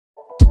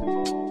This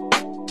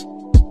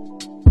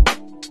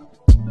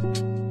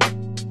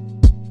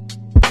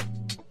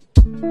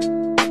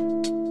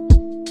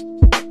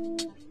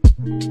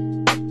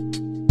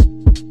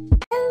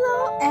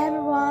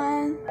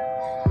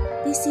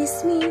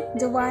is me,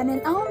 the one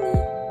and only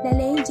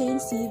Lalaine Jane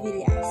C.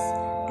 Villas,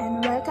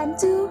 and welcome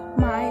to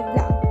my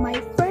vlog, my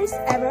first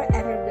ever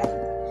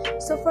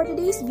vlog. So for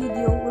today's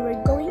video, we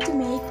were going to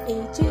make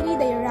a 3D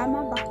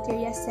diorama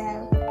bacteria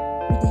cell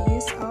with the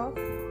use of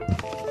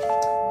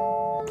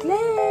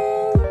clay.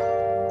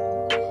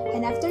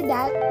 And after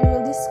that, we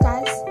will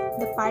discuss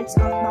the parts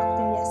of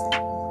bacteria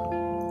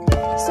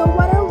cell. So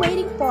what are we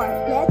waiting for?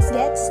 Let's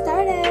get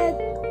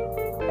started!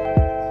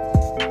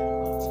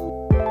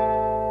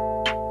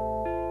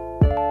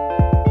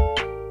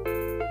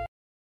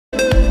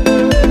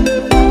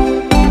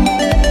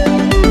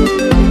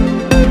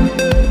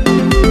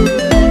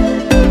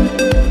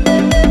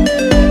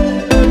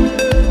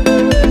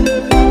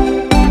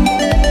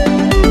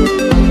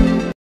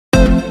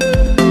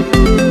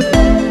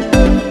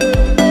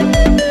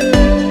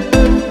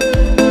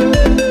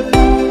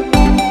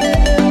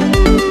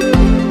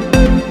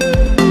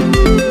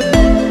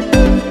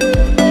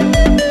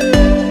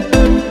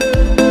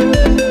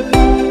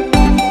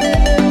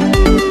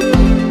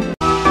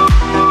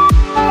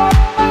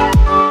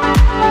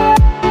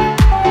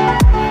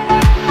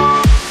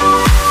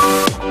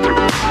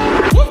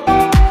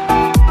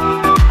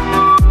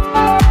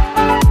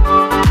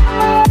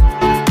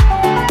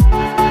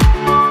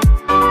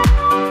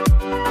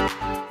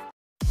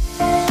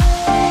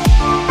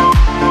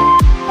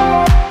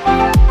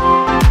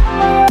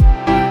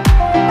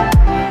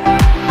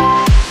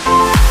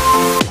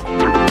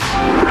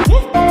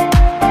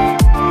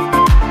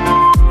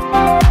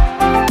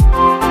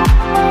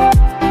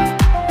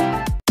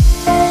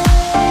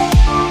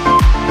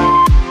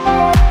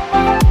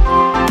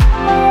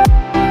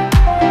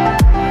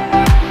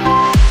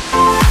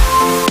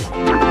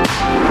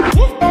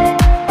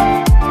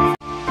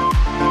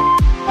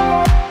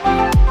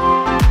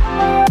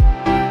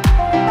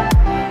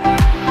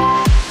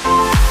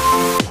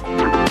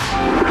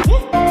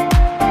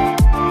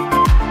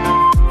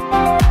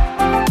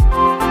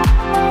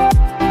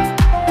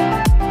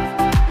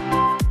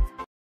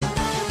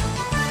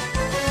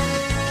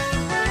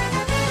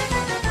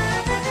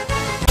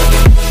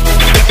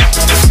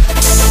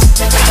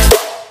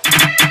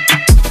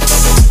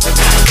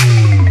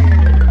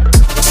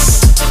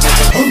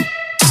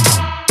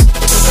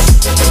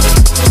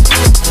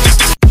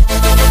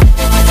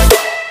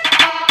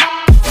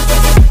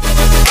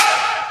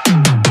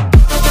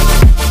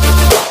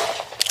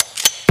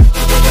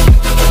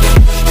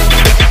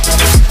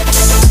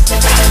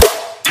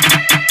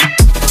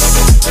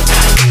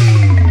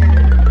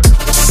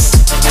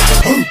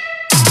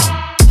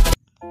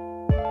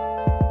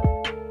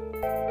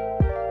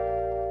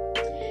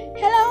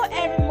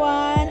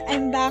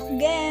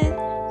 Again,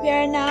 we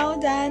are now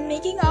done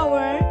making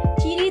our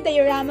 3D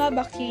diorama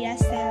bacteria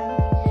cell.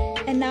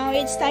 And now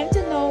it's time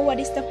to know what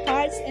is the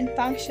parts and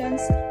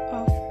functions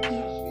of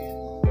it.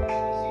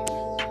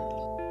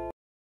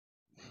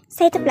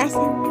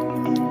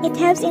 Cytoplasm. It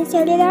helps in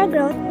cellular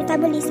growth,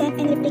 metabolism,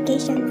 and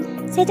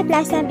replication.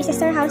 Cytoplasm is a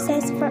storehouse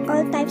for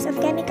all types of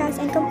chemicals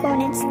and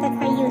components that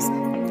are used.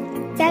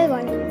 Cell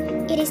wall.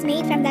 It is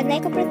made from the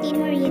glycoprotein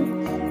murein.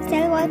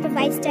 Cell wall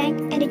provides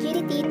strength and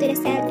rigidity to the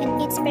cell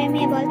and it's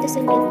permeable to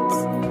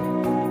solutes.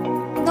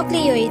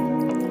 Nucleoid,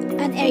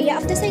 an area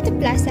of the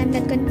cytoplasm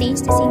that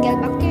contains the single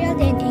bacterial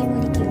DNA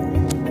molecule.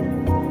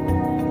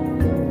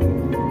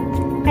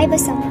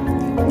 Ribosome,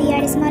 they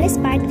are the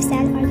smallest part of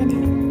cell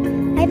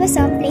organelle.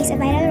 Ribosome plays a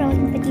vital role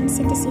in protein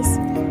synthesis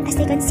as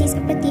they consist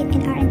of protein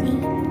and RNA.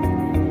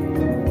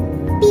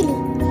 Pili,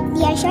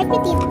 they are short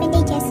protein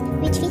appendages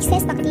which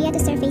fixes bacteria to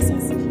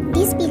surfaces.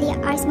 These pili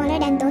are smaller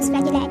than those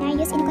flagella and are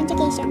used in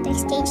conjugation to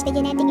exchange the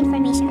genetic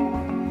information.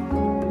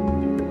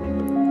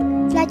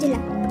 Flagella.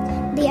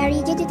 They are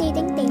rigid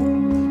rotating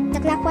tail. The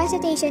clockwise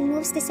rotation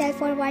moves the cell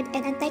forward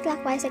and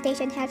anti-clockwise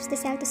rotation helps the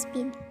cell to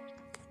spin.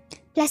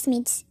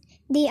 Plasmids.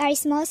 They are a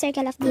small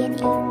circle of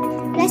DNA.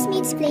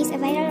 Plasmids plays a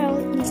vital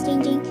role in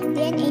exchanging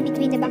DNA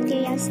between the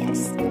bacterial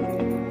cells.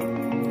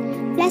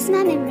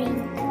 Plasma membrane.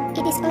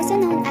 It is also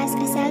known as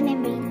a cell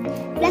membrane.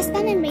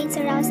 Plasma membrane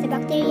surrounds the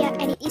bacteria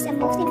and it is a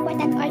most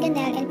important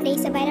organelle and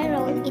plays a vital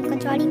role in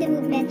controlling the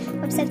movement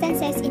of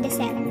substances in the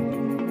cell.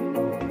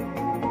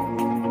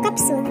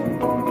 Capsule.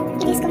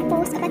 It is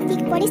composed of a thick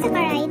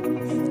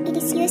polysaccharide. It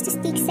is used to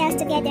stick cells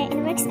together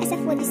and works as a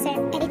food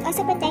reserve, and it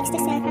also protects the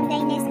cell from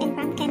dryness and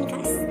fungus.